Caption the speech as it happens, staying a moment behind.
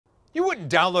You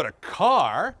wouldn't download a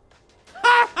car.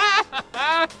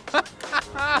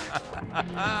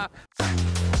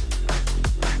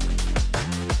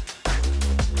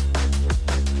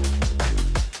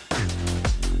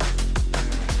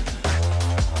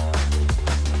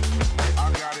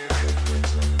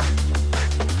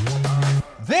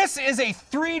 This is a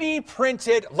 3D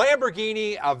printed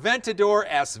Lamborghini Aventador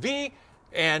SV,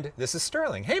 and this is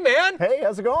Sterling. Hey, man. Hey,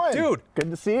 how's it going? Dude. Good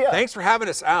to see you. Thanks for having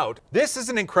us out. This is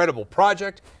an incredible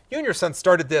project. You and your son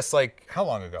started this, like, how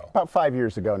long ago? About 5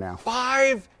 years ago now.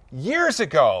 5 years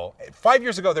ago. 5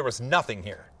 years ago, there was nothing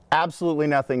here. Absolutely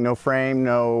nothing. No frame,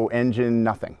 no engine,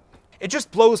 nothing. It just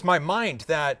blows my mind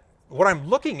that what I'm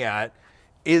looking at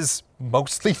is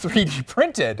mostly 3D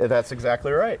printed. That's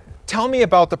exactly right. Tell me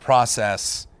about the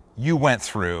process you went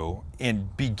through in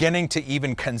beginning to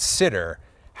even consider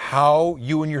how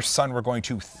you and your son were going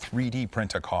to 3D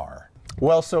print a car.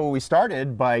 Well, so we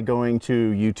started by going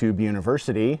to YouTube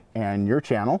University and your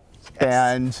channel,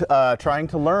 yes, and trying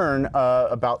to learn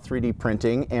about 3D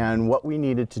printing and what we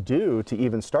needed to do to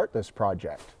even start this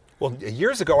project. Well,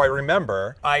 years ago, I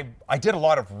remember I did a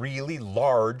lot of really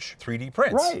large 3D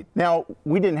prints. Right. Now,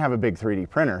 we didn't have a big 3D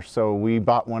printer, so we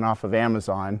bought one off of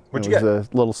Amazon. What'd you get? It was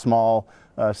a little small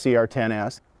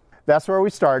CR10S. That's where we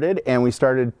started, and we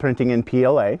started printing in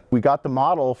PLA. We got the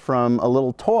model from a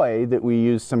little toy that we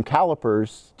used some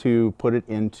calipers to put it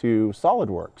into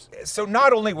SolidWorks. So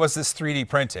not only was this 3D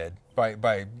printed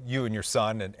by you and your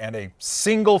son and a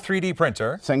single 3D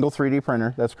printer. Single 3D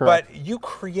printer, that's correct. But you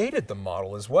created the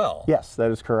model as well. Yes, that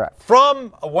is correct.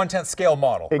 From a 1/10 scale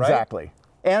model, exactly. Right?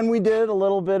 And we did a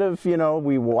little bit of,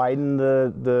 we widened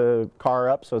the car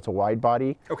up so it's a wide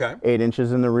body. Okay. 8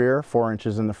 inches in the rear, 4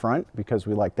 inches in the front, because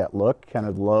we like that look, kind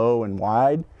of low and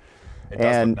wide. It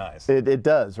does look nice. It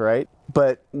does, right?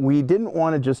 But we didn't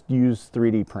want to just use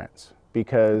 3D prints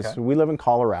because we live in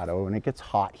Colorado and it gets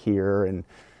hot here, and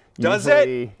does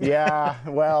it? Yeah,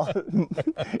 well,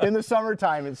 in the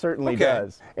summertime it certainly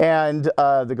does. And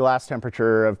the glass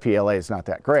temperature of PLA is not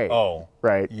that great. Oh,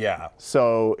 right. Yeah.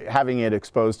 So having it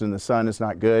exposed in the sun is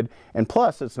not good, and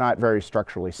plus it's not very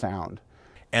structurally sound.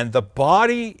 And the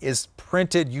body is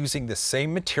printed using the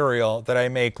same material that I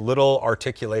make little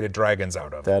articulated dragons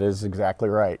out of. That is exactly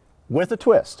right. With a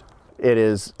twist. It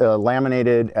is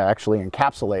laminated, actually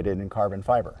encapsulated in carbon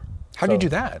fiber. How do you do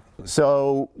that?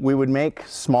 So we would make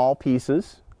small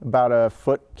pieces, about a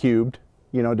foot cubed,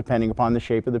 depending upon the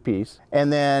shape of the piece.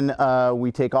 And then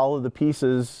we take all of the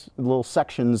pieces, little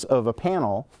sections of a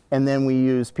panel, and then we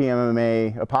use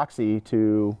PMMA epoxy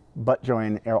to butt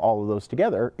join all of those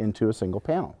together into a single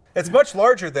panel. It's much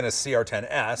larger than a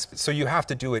CR10S, so you have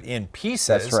to do it in pieces.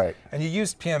 That's right. And you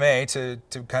used PMA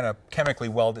to kind of chemically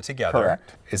weld it together.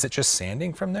 Correct. Is it just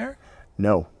sanding from there?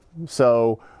 No.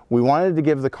 So we wanted to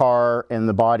give the car and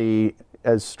the body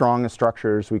as strong a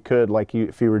structure as we could, like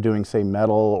if you were doing, say,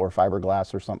 metal or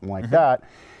fiberglass or something like that.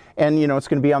 And it's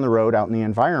going to be on the road out in the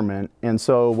environment. And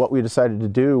so what we decided to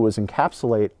do was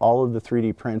encapsulate all of the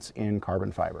 3D prints in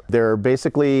carbon fiber. They're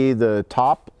basically, the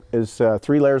top is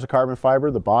 3 layers of carbon fiber,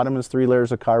 the bottom is 3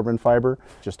 layers of carbon fiber,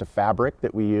 just a fabric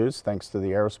that we use thanks to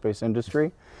the aerospace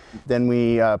industry. Then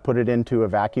we put it into a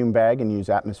vacuum bag and use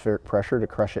atmospheric pressure to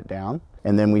crush it down.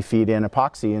 And then we feed in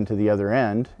epoxy into the other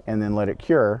end and then let it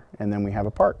cure, and then we have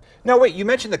a part. Now wait, you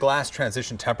mentioned the glass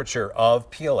transition temperature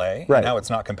of PLA, right, and how it's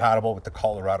not compatible with the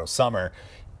Colorado summer.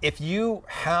 If you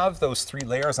have those 3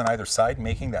 layers on either side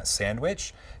making that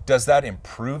sandwich, does that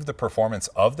improve the performance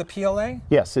of the PLA?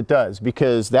 Yes, it does,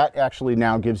 because that actually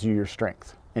now gives you your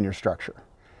strength and your structure.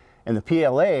 And the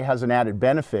PLA has an added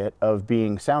benefit of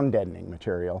being sound deadening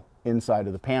material inside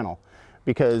of the panel.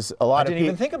 Because a lot I didn't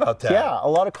even think about that. Yeah, a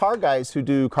lot of car guys who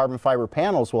do carbon fiber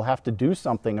panels will have to do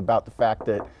something about the fact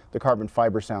that the carbon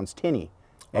fiber sounds tinny.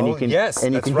 And you can, yes,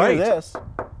 and you that's can right. hear this,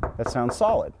 that sounds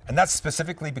solid. And that's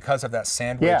specifically because of that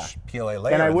sandwich PLA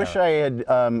layer. And I wish I had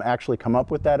actually come up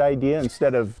with that idea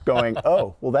instead of going,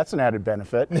 oh, well, that's an added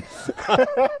benefit.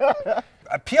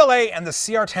 PLA and the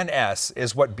CR10S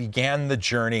is what began the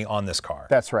journey on this car.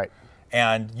 That's right.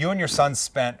 And you and your son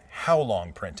spent how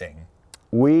long printing?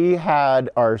 We had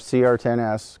our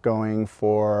CR10S going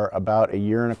for about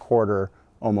 1.25 years,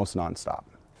 almost nonstop.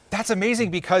 That's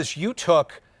amazing, because you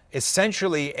took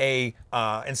essentially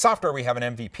in software we have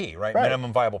an MVP, right?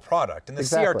 Minimum viable product. And the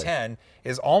CR10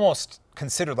 is almost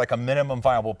considered like a minimum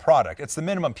viable product. It's the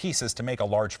minimum pieces to make a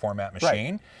large format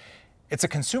machine. Right. It's a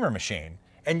consumer machine.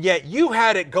 And yet you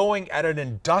had it going at an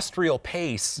industrial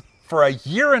pace for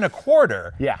 1.25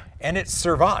 years. Yeah. And it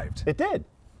survived. It did.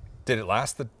 Did it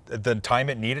last the time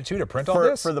it needed to print all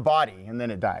this? For the body, and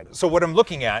then it died. So what I'm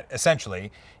looking at,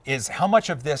 essentially, is how much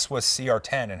of this was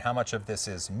CR10 and how much of this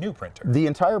is new printer? The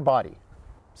entire body.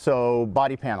 So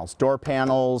body panels, door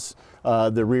panels,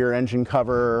 the rear engine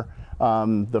cover,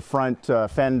 the front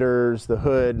fenders, the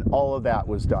hood, all of that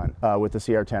was done with the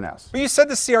CR10S. But you said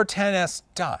the CR10S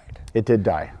died. It did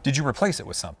die. Did you replace it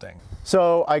with something?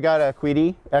 So I got a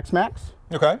Quidi X-Max.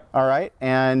 Okay. All right,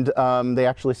 and they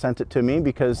actually sent it to me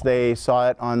because they saw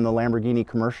it on the Lamborghini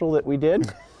commercial that we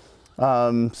did.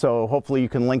 So hopefully you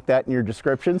can link that in your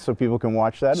description so people can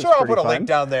watch that. Sure, I'll put a link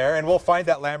down there, and we'll find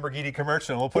that Lamborghini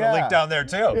commercial. We'll put a link down there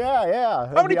too. Yeah, yeah.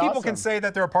 How many people can say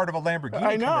that they're a part of a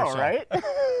Lamborghini commercial? I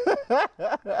know,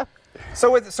 right?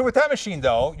 So with that machine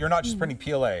though, you're not just printing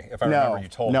PLA, if I remember you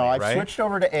told me, right? No, I've switched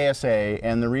over to ASA,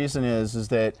 and the reason is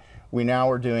that we now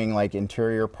are doing like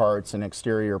interior parts and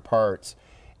exterior parts,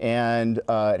 and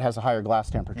it has a higher glass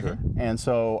temperature. And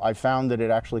so I found that it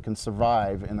actually can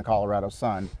survive in the Colorado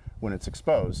sun when it's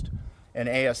exposed. And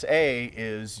ASA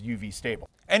is UV stable.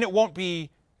 And it won't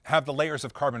have the layers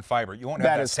of carbon fiber. You won't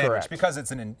have that sandwich correct. because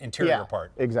it's an interior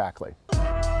part. Exactly.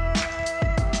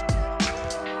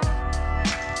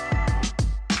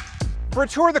 For a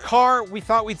tour of the car, we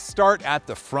thought we'd start at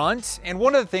the front. And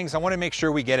one of the things I want to make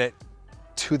sure we get it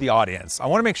to the audience. I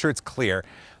want to make sure it's clear.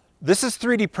 This is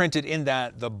 3D printed in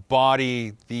that the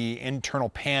body, the internal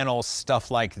panels, stuff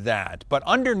like that. But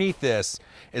underneath this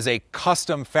is a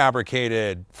custom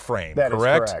fabricated frame, correct? That is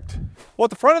correct. Well, at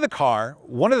the front of the car,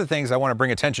 one of the things I want to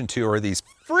bring attention to are these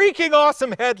freaking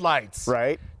awesome headlights.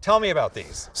 Right. Tell me about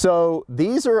these. So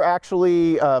these are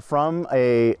actually from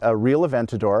a real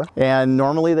Aventador, and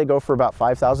normally they go for about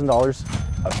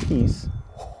 $5,000 a piece.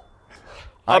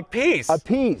 A piece? A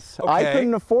piece. Okay. I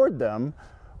couldn't afford them.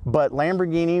 But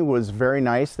Lamborghini was very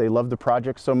nice. They loved the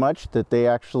project so much that they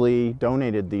actually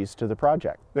donated these to the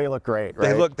project. They look great,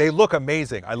 right? They look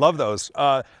amazing. I love those.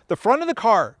 The front of the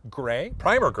car, gray,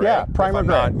 primer gray. Yeah, primer if I'm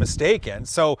gray. not mistaken.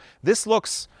 So this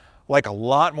looks like a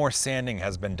lot more sanding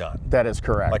has been done. That is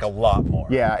correct. Like a lot more.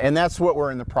 Yeah, and that's what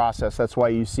we're in the process. That's why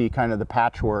you see kind of the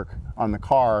patchwork on the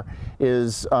car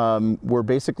is we're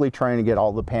basically trying to get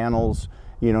all the panels,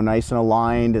 you know, nice and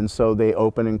aligned, and so they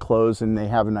open and close, and they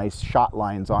have nice shot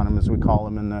lines on them, as we call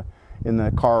them in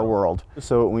the car world.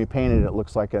 So when we paint it, it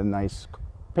looks like a nice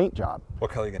paint job.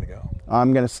 What color are you gonna go?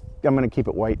 I'm gonna keep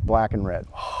it white, black, and red.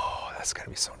 Oh, that's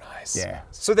gonna be so nice. Yeah.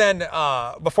 So then,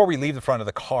 before we leave the front of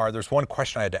the car, there's one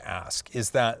question I had to ask: is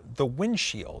that the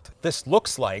windshield? This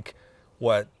looks like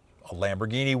what a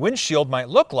Lamborghini windshield might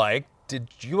look like. Did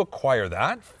you acquire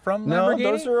that from Lamborghini?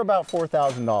 No, those are about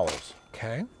 $4,000.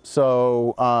 Okay.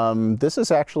 So this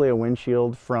is actually a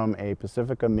windshield from a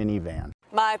Pacifica minivan.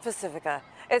 My Pacifica.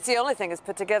 It's the only thing as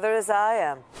put together as I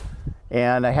am.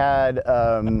 And I had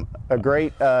a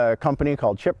great company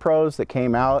called Chip Pros that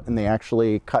came out, and they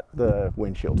actually cut the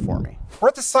windshield for me. We're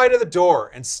at the side of the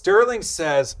door, and Sterling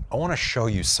says, I want to show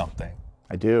you something.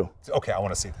 I do. Okay, I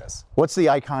want to see this. What's the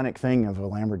iconic thing of a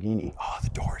Lamborghini? Oh, the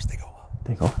doors, they go up.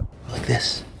 They go up. Like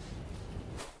this.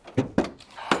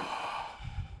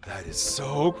 That is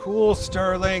so cool,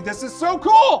 Sterling. This is so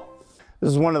cool! This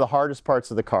is one of the hardest parts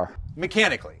of the car.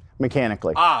 Mechanically.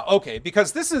 Mechanically. Ah, okay,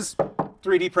 because this is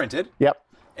 3D printed. Yep.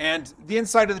 And the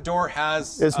inside of the door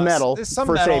has metal there's some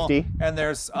for metal, safety. and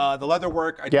there's the leather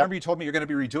work. I remember you told me you're going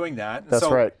to be redoing that. That's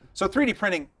right. So 3D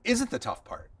printing isn't the tough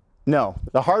part. No,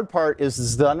 the hard part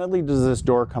is not only does this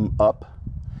door come up,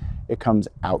 it comes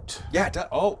out. Yeah, it does.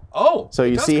 Oh. So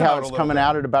you does see come how out a it's little coming bit.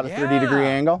 out at about a 30-degree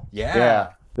angle? Yeah.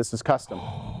 Yeah. This is custom.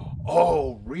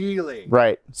 Oh, really?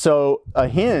 Right. So a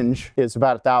hinge is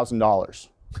about $1,000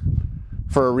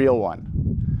 for a real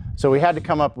one. So we had to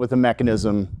come up with a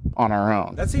mechanism on our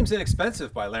own. That seems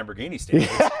inexpensive by Lamborghini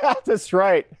standards. Yeah, that's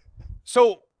right.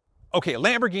 So, okay,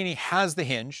 Lamborghini has the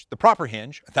hinge, the proper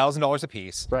hinge, $1,000 a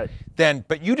piece. Right. Then,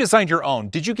 but you designed your own.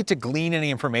 Did you get to glean any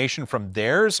information from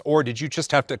theirs, or did you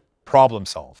just have to problem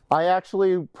solve? I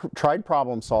actually tried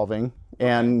problem solving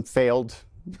and failed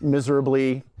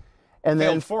miserably. And then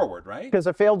Failed forward, right? Because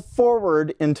I failed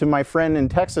forward into my friend in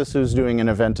Texas who's doing an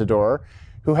Aventador,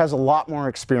 who has a lot more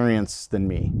experience than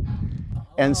me.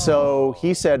 And so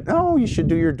he said, no, you should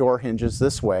do your door hinges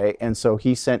this way. And so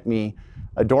he sent me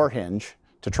a door hinge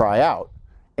to try out,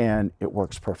 and it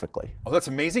works perfectly. Oh, that's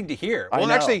amazing to hear. I Well,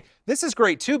 know. actually, this is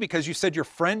great too, because you said your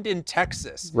friend in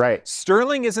Texas. Right.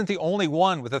 Sterling isn't the only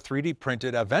one with a 3D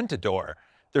printed Aventador.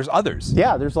 There's others.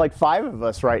 Yeah, there's like 5 of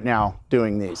us right now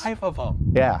doing these. 5 of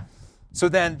them. Yeah, So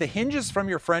then the hinges from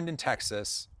your friend in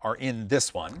Texas are in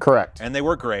this one. correct. And they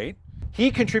were great.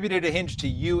 He contributed a hinge to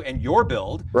you and your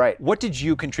build. Right. What did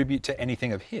you contribute to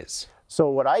anything of his? So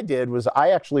what I did was I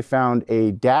actually found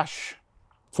a dash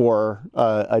for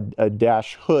a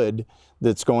dash hood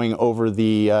that's going over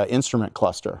the instrument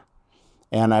cluster.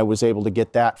 And I was able to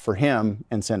get that for him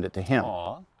and send it to him.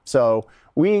 Aww. So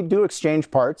we do exchange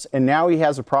parts, and now he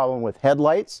has a problem with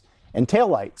headlights and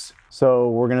taillights.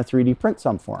 So we're going to 3D print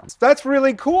some for him. That's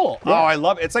really cool. Yeah. Oh, I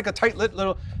love it. It's like a tight-knit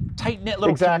little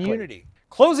community.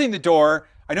 Closing the door,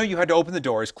 I know you had to open the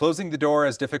doors. Closing the door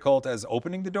as difficult as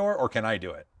opening the door, or can I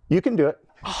do it? You can do it.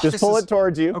 Just pull it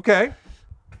towards you. Okay.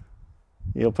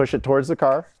 You'll push it towards the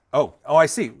car. Oh, I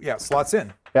see. Yeah, slots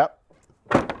in. Yep.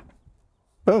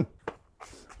 Boom.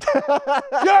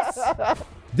 Yes!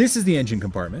 This is the engine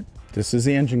compartment. This is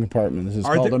the engine compartment. This is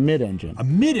called a mid-engine. A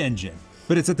mid-engine,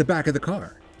 but it's at the back of the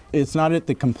car. It's not at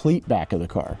the complete back of the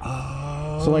car.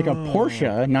 Oh. So like a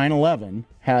Porsche 911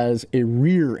 has a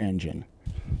rear engine.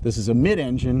 This is a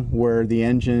mid-engine where the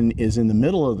engine is in the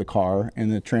middle of the car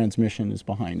and the transmission is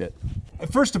behind it.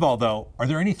 First of all, though, are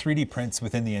there any 3D prints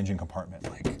within the engine compartment?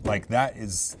 Like that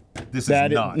is, this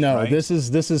is not, no, right? this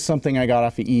is something I got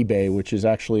off of eBay, which is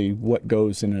actually what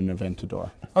goes in an Aventador.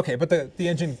 Okay, but the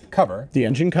engine cover. The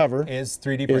engine cover is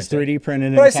 3D printed. Is 3D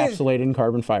printed and encapsulated in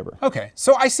carbon fiber. Okay,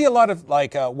 so I see a lot of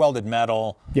like welded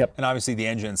metal. Yep. And obviously the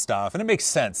engine stuff, and it makes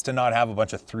sense to not have a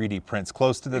bunch of 3D prints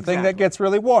close to the thing that gets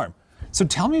really warm. So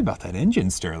tell me about that engine,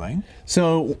 Sterling.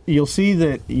 So you'll see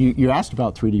that you asked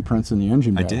about 3D prints in the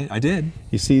engine bay. I did.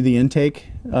 You see the intake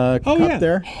cup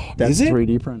there? That's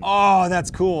 3D printed. Oh, that's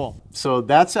cool. So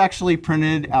that's actually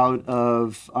printed out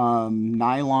of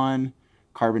nylon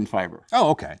carbon fiber.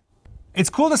 Oh, okay. It's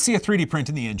cool to see a 3D print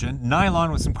in the engine,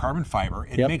 nylon with some carbon fiber.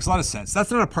 It makes a lot of sense.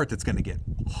 That's not a part that's going to get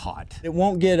hot. It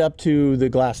won't get up to the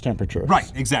glass temperature.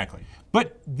 Right, exactly.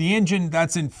 But the engine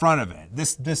that's in front of it,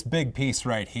 this big piece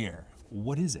right here,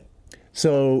 what is it?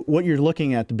 So what you're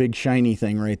looking at, the big shiny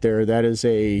thing right there, that is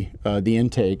the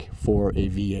intake for a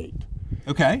V8.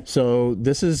 Okay. So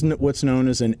this is what's known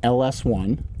as an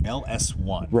LS1.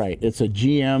 LS1. Right. It's a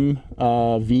GM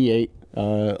V8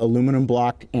 aluminum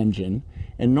block engine,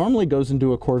 and normally goes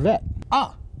into a Corvette.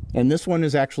 Ah. And this one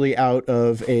is actually out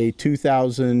of a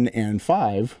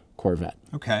 2005 Corvette.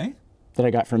 Okay. That I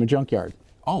got from a junkyard.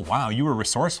 Oh, wow, you were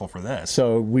resourceful for this.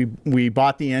 So we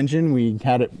bought the engine, we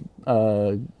had it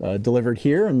delivered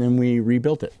here, and then we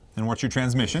rebuilt it. And what's your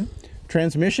transmission?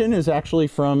 Transmission is actually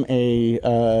from a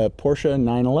Porsche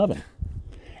 911.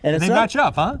 And they match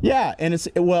up, huh? Yeah, and it's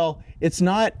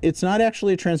not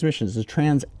actually a transmission, it's a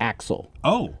transaxle.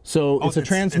 Oh. So it's a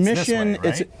transmission,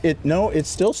 it's this way, right? It's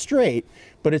still straight,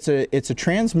 but it's a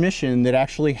transmission that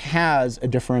actually has a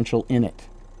differential in it.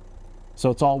 So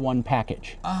it's all one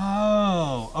package.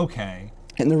 Oh, okay.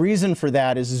 And the reason for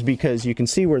that is because you can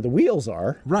see where the wheels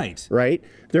are. Right. Right?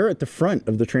 They're at the front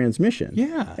of the transmission.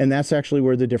 Yeah. And that's actually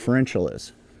where the differential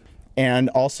is. And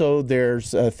also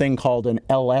there's a thing called an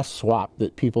LS swap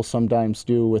that people sometimes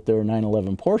do with their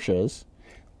 911 Porsches.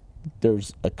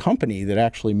 There's a company that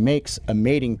actually makes a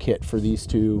mating kit for these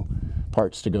two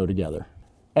parts to go together.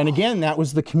 And again, that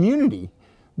was the community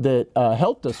that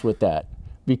helped us with that.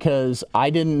 Because I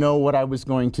didn't know what I was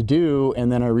going to do,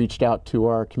 and then I reached out to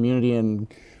our community,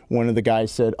 and one of the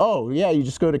guys said, oh yeah, you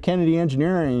just go to Kennedy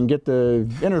Engineering and get the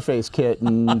interface kit,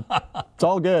 and it's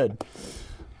all good.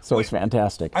 So it's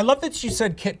fantastic. I love that you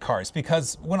said kit cars,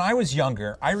 because when I was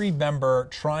younger, I remember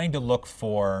trying to look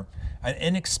for an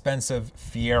inexpensive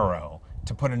Fiero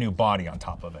to put a new body on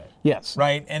top of it. Yes.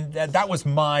 Right? And that was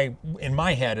in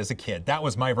my head as a kid, that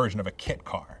was my version of a kit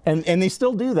car. And they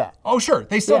still do that. Oh, sure.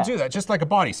 They still do that, just like a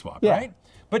body swap, right?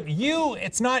 But you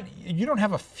don't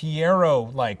have a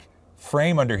Fiero like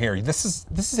frame under here. This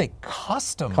is a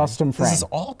custom frame. This is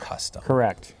all custom.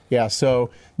 Correct. Yeah,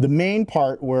 so the main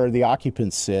part where the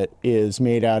occupants sit is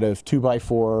made out of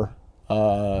 2x4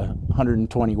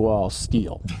 120 wall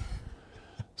steel.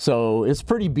 So it's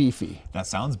pretty beefy. That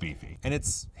sounds beefy. And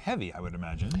it's heavy, I would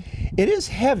imagine. It is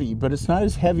heavy, but it's not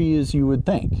as heavy as you would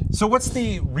think. So what's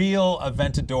the real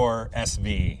Aventador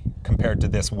SV compared to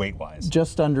this weight-wise?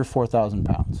 Just under 4,000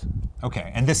 pounds.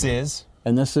 Okay, and this is?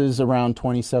 And this is around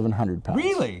 2,700 pounds.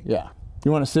 Really? Yeah.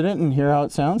 You want to sit in and hear how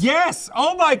it sounds? Yes!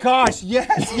 Oh my gosh,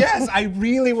 yes, yes! I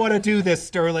really want to do this,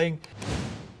 Sterling.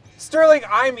 Sterling,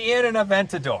 I'm in an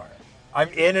Aventador. I'm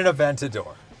in an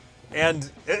Aventador.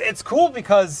 And it's cool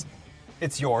because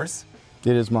it's yours.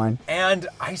 It is mine. And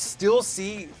I still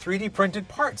see 3D printed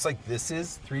parts. Like this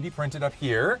is 3D printed up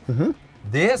here. Mm-hmm.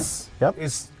 This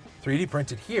is 3D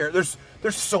printed here. There's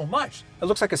so much. It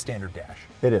looks like a standard dash.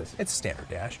 It is. It's a standard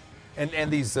dash.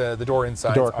 And these, the door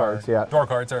insides door cards, Door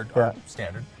cards are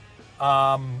standard.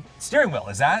 Steering wheel,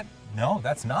 is that? No,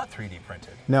 that's not 3D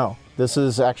printed. No, this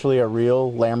is actually a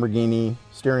real Lamborghini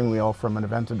steering wheel from an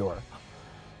Aventador.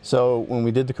 So when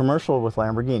we did the commercial with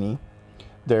Lamborghini,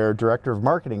 their director of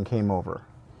marketing came over.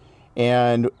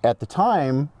 And at the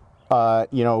time,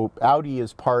 you know, Audi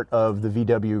is part of the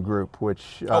VW group,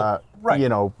 which, right. you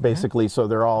know, basically, so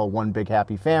they're all one big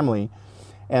happy family.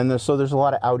 And so there's a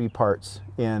lot of Audi parts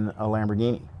in a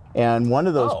Lamborghini. And one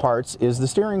of those parts is the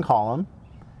steering column.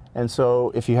 And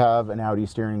so if you have an Audi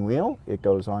steering wheel, it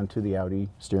goes onto the Audi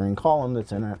steering column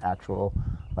that's in an actual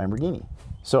Lamborghini.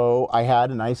 So I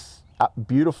had a nice,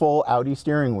 beautiful Audi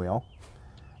steering wheel.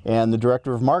 And the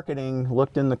director of marketing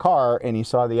looked in the car and he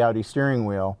saw the Audi steering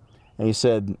wheel and he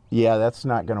said, yeah, that's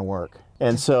not going to work.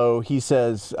 And so he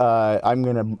says, I'm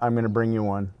gonna bring you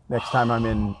one next time I'm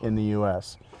in the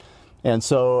US. And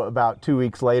so about 2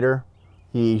 weeks later,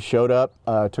 he showed up,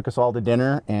 took us all to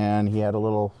dinner, and he had a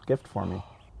little gift for me.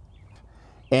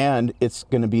 And it's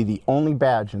going to be the only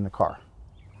badge in the car.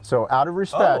 So out of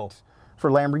respect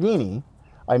for Lamborghini,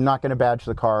 I'm not going to badge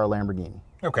the car a Lamborghini.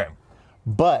 Okay.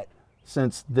 But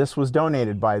since this was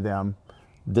donated by them,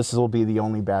 this will be the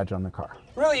only badge on the car.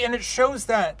 Really, and it shows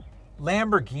that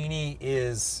Lamborghini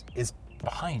is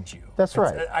behind you. That's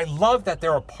right. I love that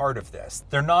they're a part of this.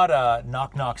 They're not a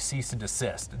knock knock cease and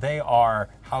desist. They are,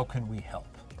 how can we help?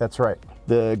 That's right.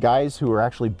 The guys who are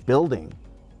actually building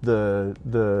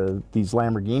these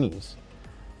Lamborghinis,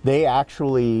 they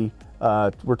actually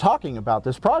were talking about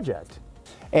this project.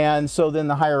 And so then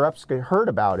the higher ups heard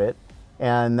about it,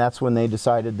 and that's when they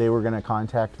decided they were going to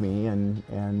contact me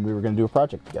and we were going to do a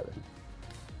project together.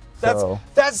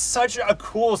 That's such a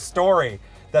cool story,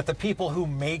 that the people who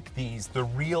make these, the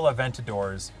real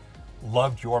Aventadors,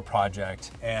 loved your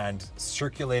project and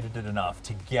circulated it enough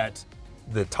to get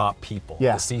the top people,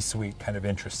 the C-suite, kind of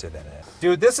interested in it.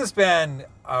 Dude, this has been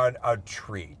a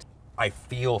treat. I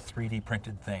feel 3D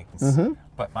printed things,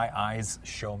 but my eyes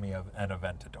show me an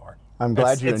Aventador. I'm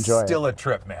glad you enjoy it. It's still a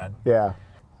trip, man. Yeah.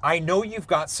 I know you've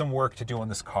got some work to do on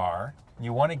this car.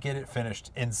 You want to get it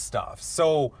finished in stuff.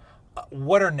 So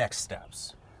what are next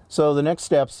steps? So the next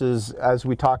steps is, as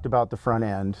we talked about the front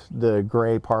end, the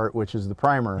gray part, which is the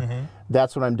primer,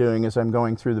 that's what I'm doing is I'm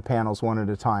going through the panels one at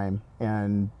a time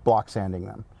and block sanding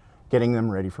them, getting them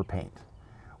ready for paint.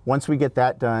 Once we get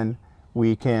that done,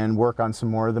 we can work on some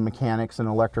more of the mechanics and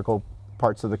electrical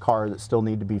parts of the car that still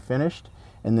need to be finished,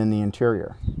 and then the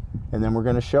interior. And then we're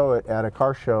going to show it at a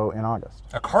car show in August.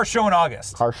 A car show in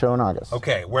August? Car show in August.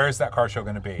 Okay, where is that car show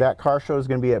going to be? That car show is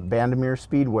going to be at Bandimere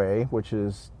Speedway, which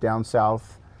is down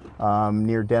south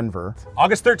near Denver.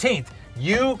 August 13th.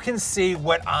 You can see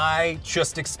what I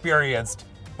just experienced,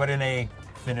 but in a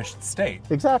finished state.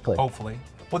 Exactly. Hopefully.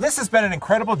 Well, this has been an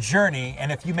incredible journey,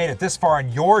 and if you made it this far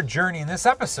in your journey in this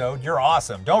episode, you're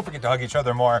awesome. Don't forget to hug each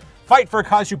other more, fight for a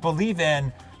cause you believe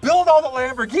in, build all the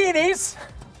Lamborghinis,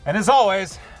 and as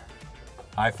always,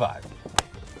 high five.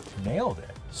 Nailed it.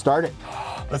 Start it.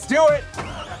 Let's do it.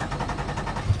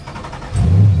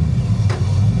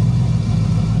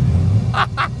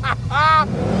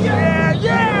 Yeah,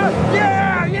 yeah,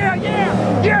 yeah, yeah,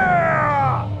 yeah, yeah.